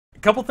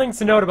Couple things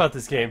to note about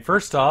this game.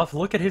 First off,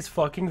 look at his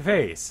fucking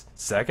face.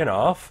 Second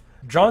off,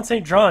 Jon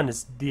St. John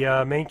is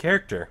the main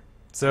character.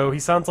 So he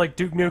sounds like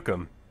Duke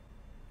Nukem.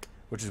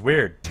 Which is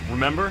weird.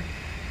 Remember?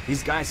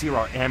 These guys here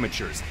are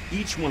amateurs.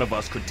 Each one of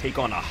us could take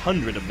on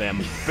 100 of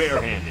them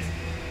barehanded.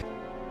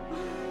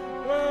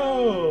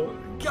 Oh,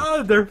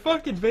 God, they're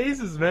fucking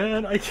faces,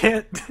 man. I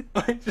can't.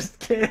 I just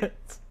can't.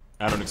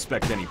 I don't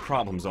expect any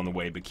problems on the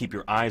way, but keep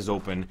your eyes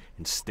open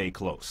and stay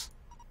close.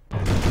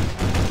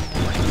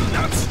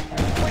 Nuts!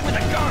 Play with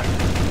a gun!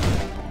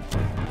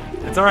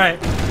 It's alright.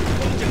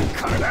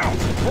 Cut it out!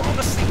 We're on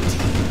the same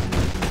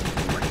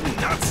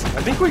team! Nuts!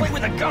 I think we play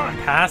with a gun!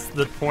 Past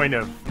the point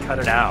of cut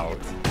it out.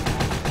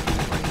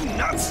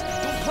 Nuts!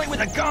 Don't play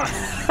with a gun!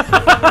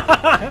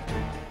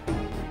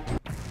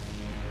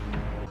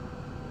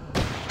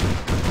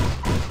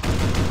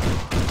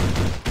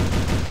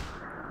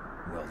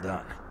 Well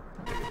done.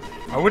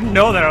 I wouldn't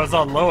know that I was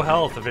on low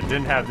health if it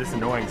didn't have this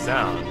annoying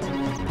sound.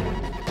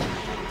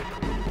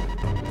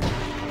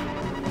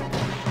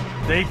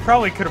 They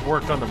probably could have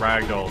worked on the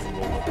ragdolls a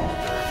little bit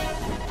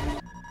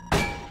longer.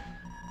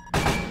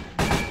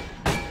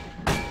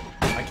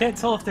 I can't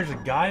tell if there's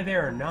a guy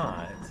there or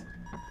not.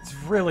 It's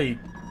really...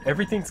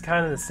 everything's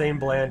kind of the same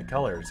bland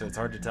color, so it's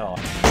hard to tell.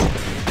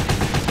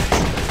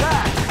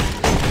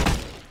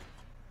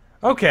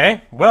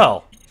 Okay,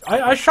 well,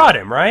 I shot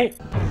him, right?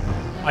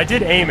 I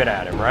did aim it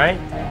at him, right?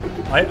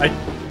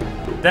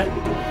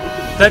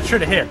 That should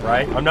have hit,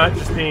 right? I'm not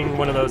just being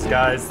one of those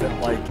guys that,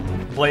 like,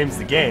 blames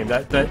the game.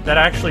 That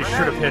actually should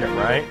have hit him,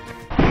 right?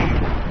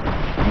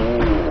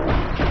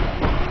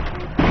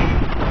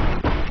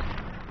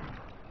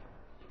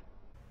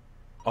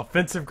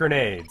 Offensive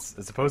grenades,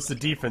 as opposed to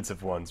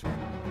defensive ones.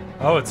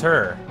 Oh, it's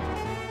her.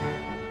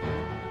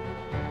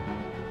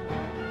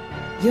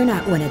 You're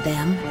not one of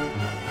them.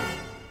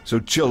 So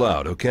chill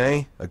out,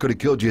 okay? I could have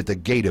killed you at the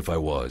gate if I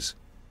was.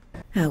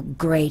 Oh,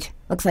 great.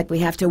 Looks like we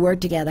have to work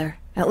together.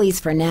 At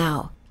least for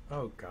now.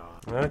 Oh,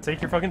 God.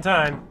 Take your fucking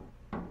time.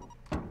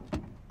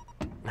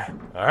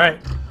 Alright.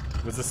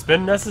 Was the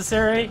spin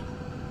necessary?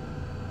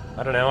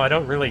 I don't know, I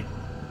don't really...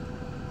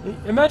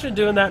 Imagine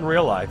doing that in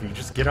real life. You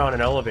just get on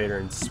an elevator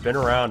and spin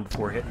around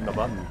before hitting the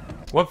button.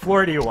 What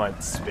floor do you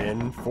want?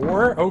 Spin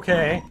 4?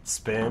 Okay.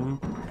 Spin.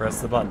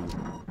 Press the button.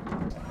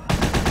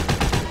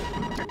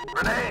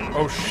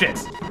 Oh, shit.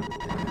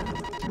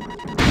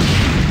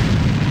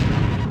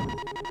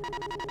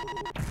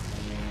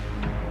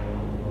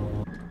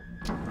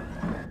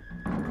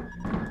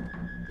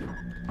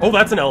 Oh,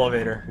 that's an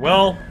elevator.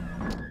 Well...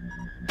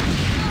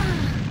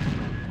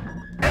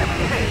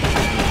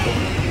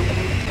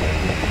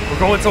 we're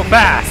going so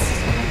fast!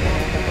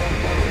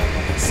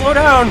 Slow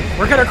down!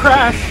 We're gonna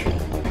crash!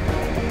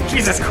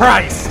 Jesus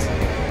Christ!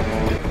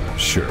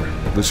 Sure.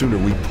 The sooner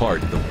we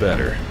part, the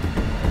better.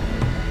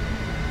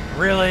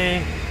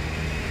 Really?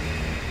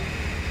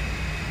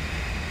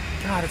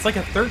 God, it's like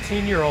a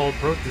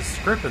 13-year-old wrote the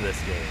script of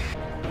this game.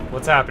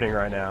 What's happening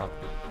right now?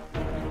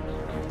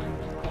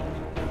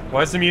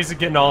 Why is the music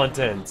getting all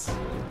intense?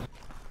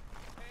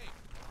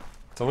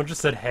 Someone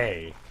just said,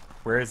 hey.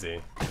 Where is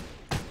he?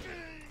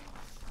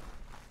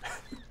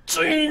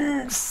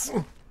 Jinx!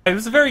 It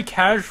was a very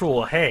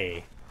casual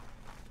hey.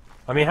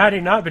 I mean, had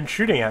he not been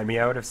shooting at me,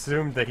 I would have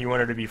assumed that he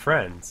wanted to be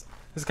friends.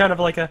 It was kind of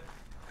like a,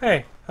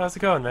 hey, how's it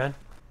going, man?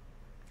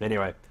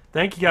 Anyway,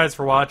 thank you guys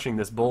for watching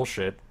this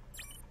bullshit.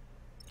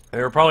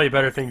 There were probably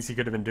better things you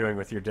could have been doing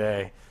with your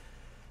day.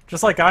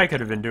 Just like I could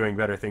have been doing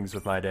better things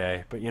with my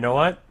day. But you know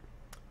what?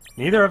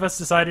 Neither of us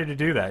decided to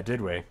do that,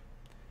 did we?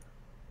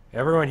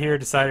 Everyone here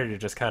decided to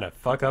just kind of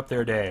fuck up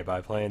their day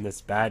by playing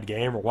this bad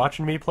game or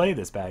watching me play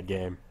this bad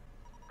game.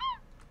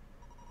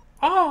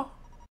 Oh!